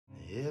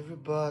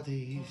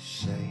Everybody's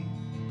saying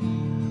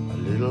a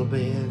little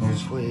bit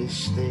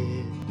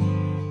twisted,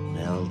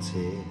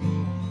 melted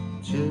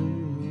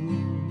too.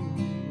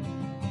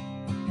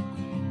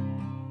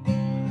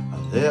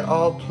 And they're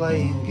all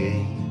playing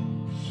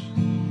games,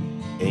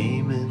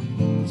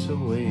 aiming to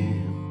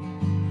win,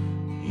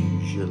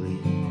 usually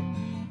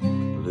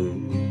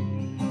blue.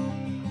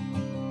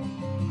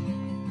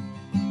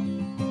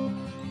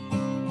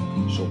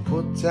 So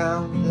put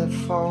down the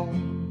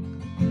phone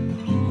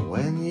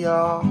when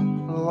you're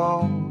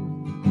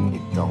alone,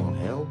 it don't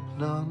help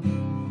none.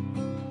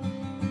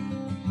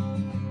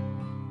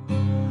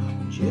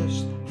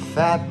 Just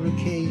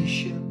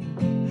fabrication,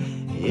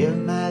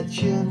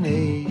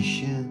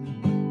 imagination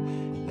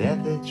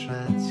that they're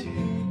trying to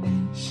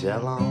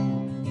sell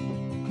on.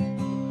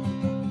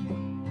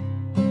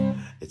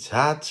 It's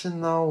hard to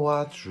know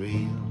what's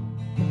real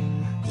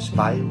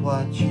despite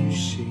what you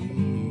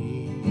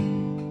see,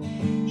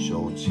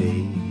 so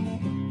take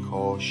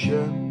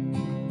caution.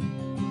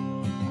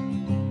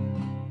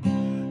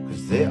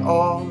 They're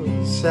all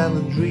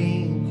selling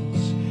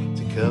dreams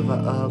to cover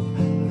up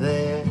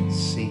their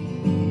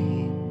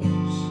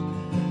seams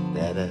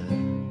that are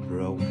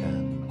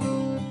broken.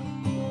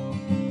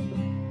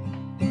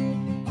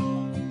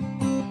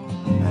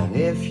 And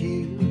if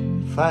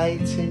you're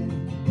fighting,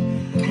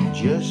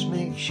 just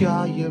make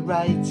sure you're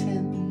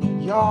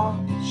writing your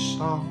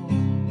song.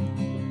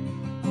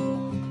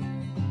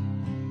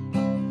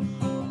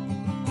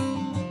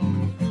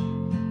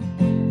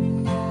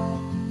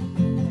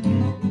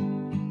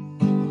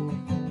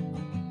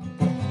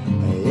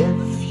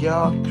 If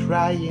you're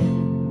crying,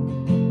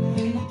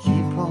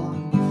 keep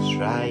on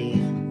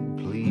trying,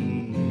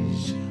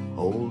 please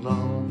hold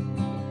on.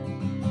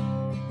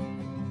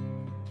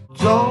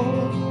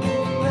 Don't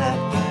let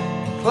the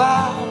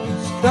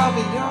clouds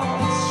cover your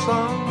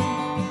sun.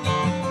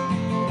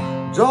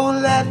 Don't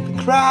let the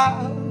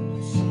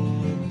crowds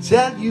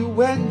tell you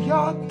when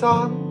you're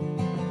done.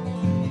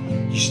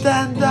 You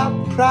stand up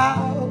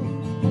proud,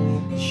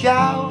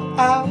 shout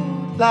out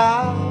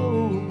loud,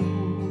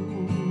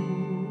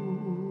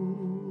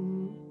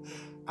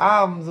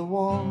 I'm the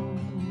one.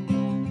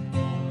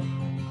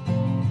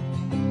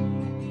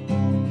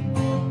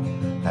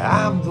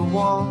 I'm the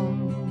one.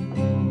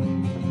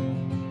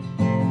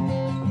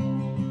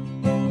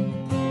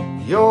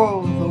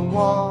 You're the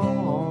one.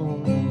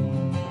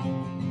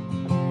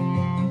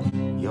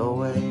 Your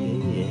way,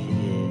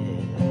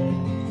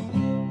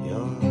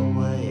 your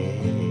way.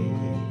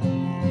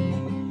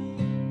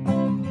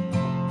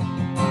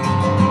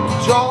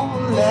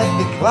 Don't let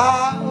the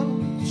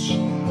clouds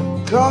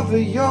cover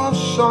your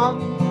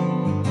sun.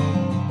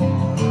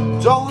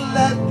 Don't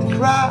let the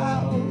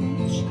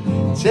crowds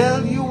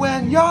tell you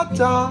when you're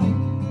done.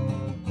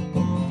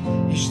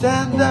 You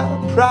stand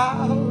up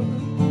proud,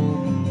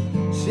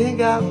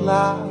 sing out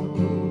loud,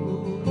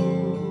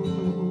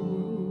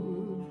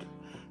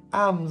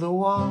 I'm the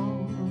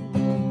one.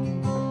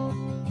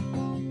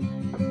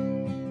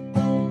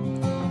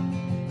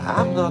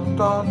 I'm not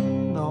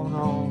done, no,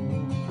 no.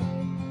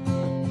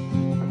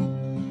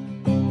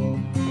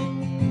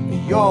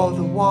 You're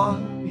the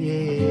one,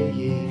 yeah,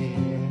 yeah.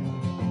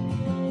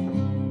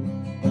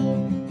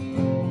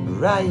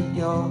 Write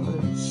your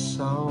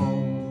song.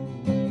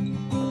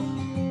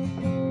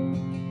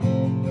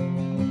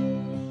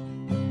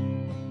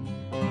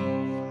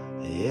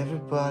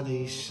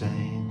 Everybody's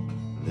saying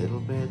a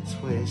little bit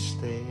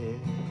twisted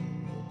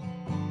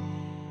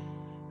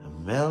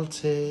and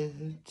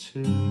melted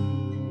too.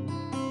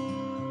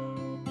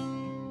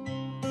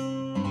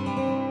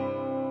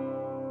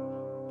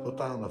 Put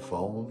down the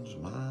phones,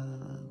 man.